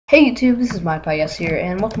Hey YouTube, this is MyPyes here,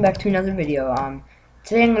 and welcome back to another video.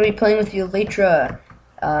 Today I'm going to be playing with the Elytra.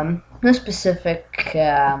 No specific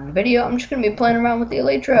video, I'm just going to be playing around with the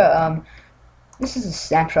Elytra. This is a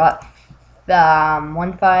Snapshot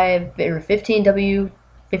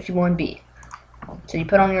 15W51B. So you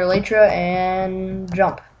put on your Elytra and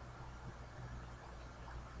jump.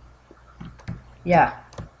 Yeah.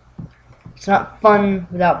 It's not fun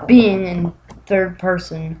without being in third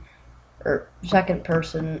person or second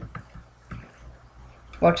person.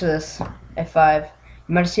 Watch this, F5.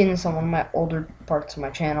 You might have seen this on one of my older parts of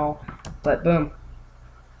my channel, but boom.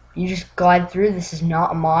 You just glide through. This is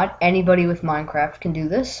not a mod. Anybody with Minecraft can do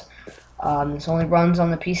this. This only runs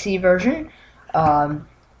on the PC version. You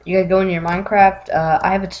gotta go into your Minecraft.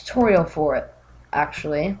 I have a tutorial for it,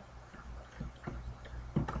 actually.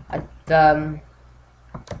 I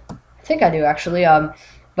think I do, actually.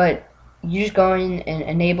 But you just go in and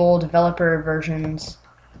enable developer versions.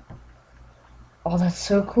 Oh, that's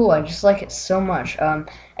so cool. I just like it so much.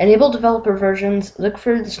 Enable developer versions. Look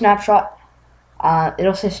for the snapshot.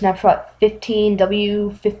 It'll say snapshot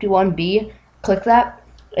 15W51B. Click that,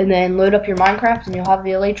 and then load up your Minecraft, and you'll have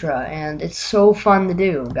the Elytra. And it's so fun to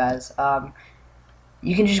do, guys.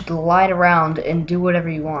 You can just glide around and do whatever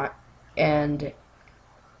you want. And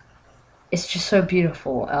it's just so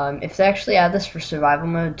beautiful. If they actually add this for survival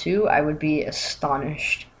mode too, I would be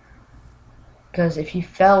astonished. Because if you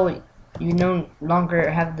fell, you no longer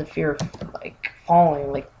have the fear of like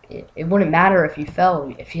falling. Like it wouldn't matter if you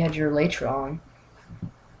fell if you had your Elytra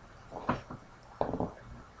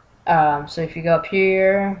on. So if you go up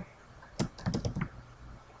here,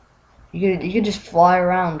 you could just fly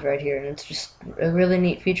around right here, and it's just a really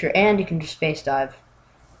neat feature. And you can just space dive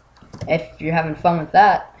if you're having fun with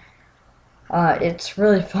that. It's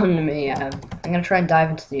really fun to me. I'm gonna try and dive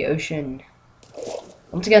into the ocean.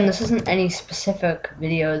 Once again, this isn't any specific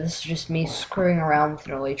video. This is just me screwing around with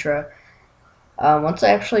an Elytra. Once I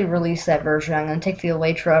actually release that version, I'm gonna take the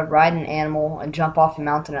Elytra, ride an animal, and jump off a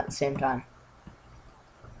mountain at the same time.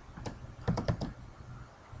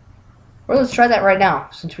 Or let's try that right now,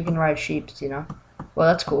 since we can ride sheep, you know. Well,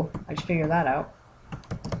 that's cool. I just figured that out.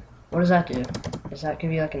 What does that do? Does that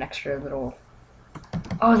give you like an extra little...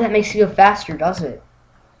 Oh, that makes you go faster, does it?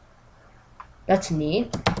 That's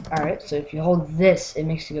neat. Alright, so if you hold this, it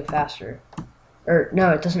makes you go faster. Or,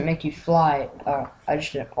 no, it doesn't make you fly. Oh, I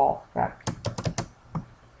just didn't fall. Right.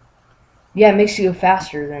 Yeah, it makes you go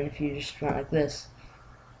faster than if you just went like this.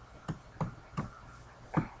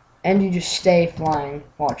 And you just stay flying.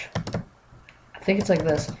 Watch. I think it's like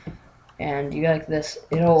this. And you go like this.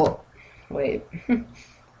 It'll... Wait.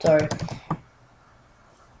 Sorry.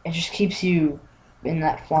 It just keeps you in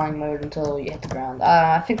that flying mode until you hit the ground.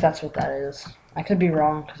 I think that's what that is. I could be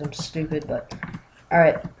wrong because I'm stupid, but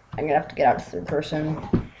alright, I'm gonna have to get out to third person,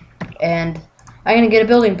 and I'm gonna get a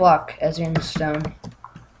building block as in the stone,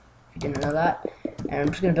 if you didn't know that, and I'm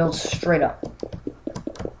just gonna build straight up.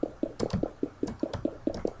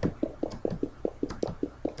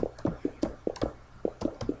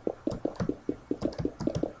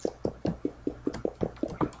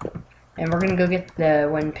 And we're gonna go get the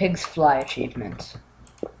When Pigs Fly achievement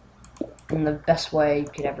in the best way you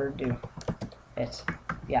could ever do it.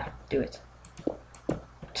 Yeah, do it.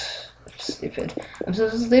 Stupid. I'm so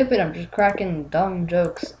stupid. I'm just cracking dumb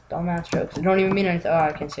jokes, dumbass jokes. I don't even mean anything. Oh,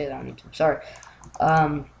 I can't say that on YouTube. Sorry.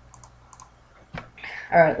 Alright,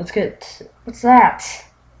 let's get... What's that?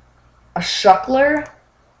 A shuckler?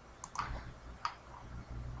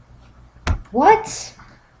 What?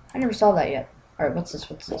 I never saw that yet. Alright, what's this?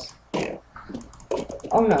 What's this?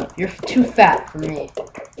 Oh no, you're too fat for me.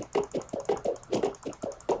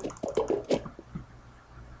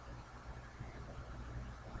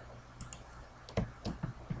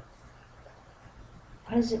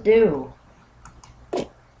 What does it do?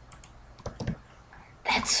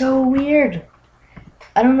 That's so weird.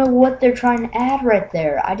 I don't know what they're trying to add right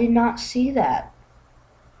there. I did not see that.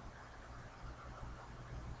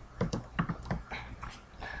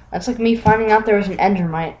 That's like me finding out there was an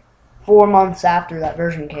Endermite 4 months after that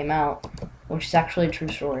version came out, which is actually a true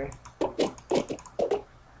story.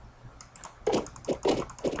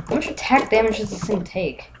 How much attack damage does this thing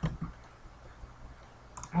take?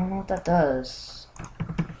 I don't know what that does.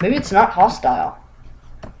 Maybe it's not hostile.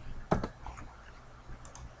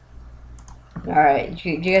 Alright,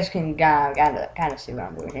 you guys can kind of see what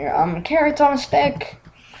I'm doing here. Carrots on a stick.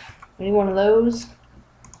 We need one of those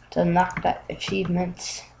to unlock that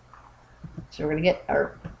achievement. So we're gonna get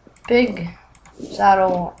our big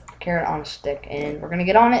saddle carrot on a stick, and we're gonna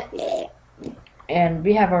get on it. And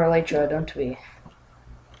we have our Elytra, don't we?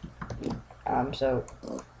 So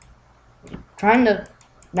trying to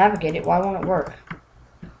navigate it. Why won't it work?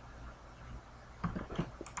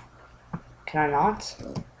 Can I not?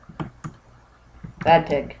 Bad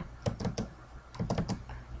pig.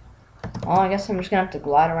 Well, I guess I'm just gonna have to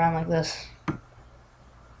glide around like this.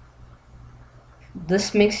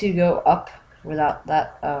 This makes you go up without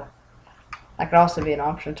that. That could also be an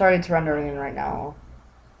option. Sorry, it's rendering in right now.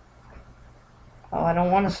 Oh, I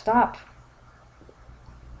don't want to stop.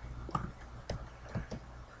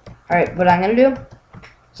 Alright, what I'm gonna do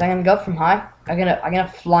is I'm gonna go up from high. I'm gonna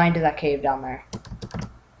fly into that cave down there.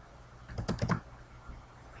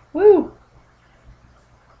 Woo!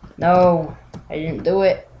 No, I didn't do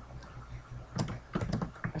it.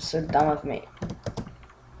 That's so dumb of me.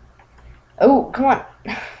 Oh, come on.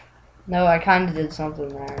 No, I kind of did something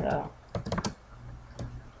there, though.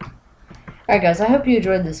 Alright, guys, I hope you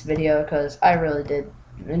enjoyed this video, because I really did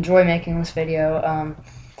enjoy making this video.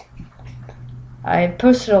 I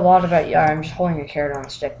posted a lot about... Yeah, I'm just holding a carrot on a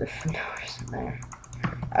stick. There's no reason there.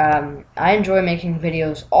 I enjoy making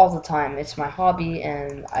videos all the time. It's my hobby,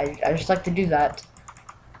 and I just like to do that.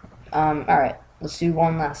 Alright, let's do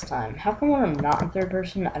one last time. How come when I'm not in third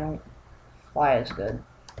person, I don't fly as good?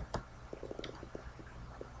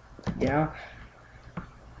 You know?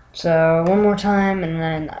 So, one more time, and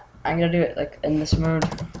then I'm gonna do it, like, in this mode.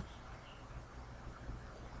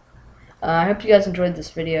 I hope you guys enjoyed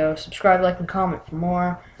this video. Subscribe, like, and comment for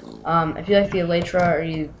more. If you like the Elytra, or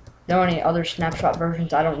you know any other Snapshot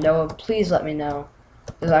versions I don't know of, please let me know,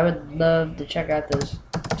 because I would love to check out those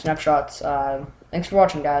Snapshots. Thanks for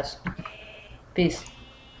watching, guys. Peace.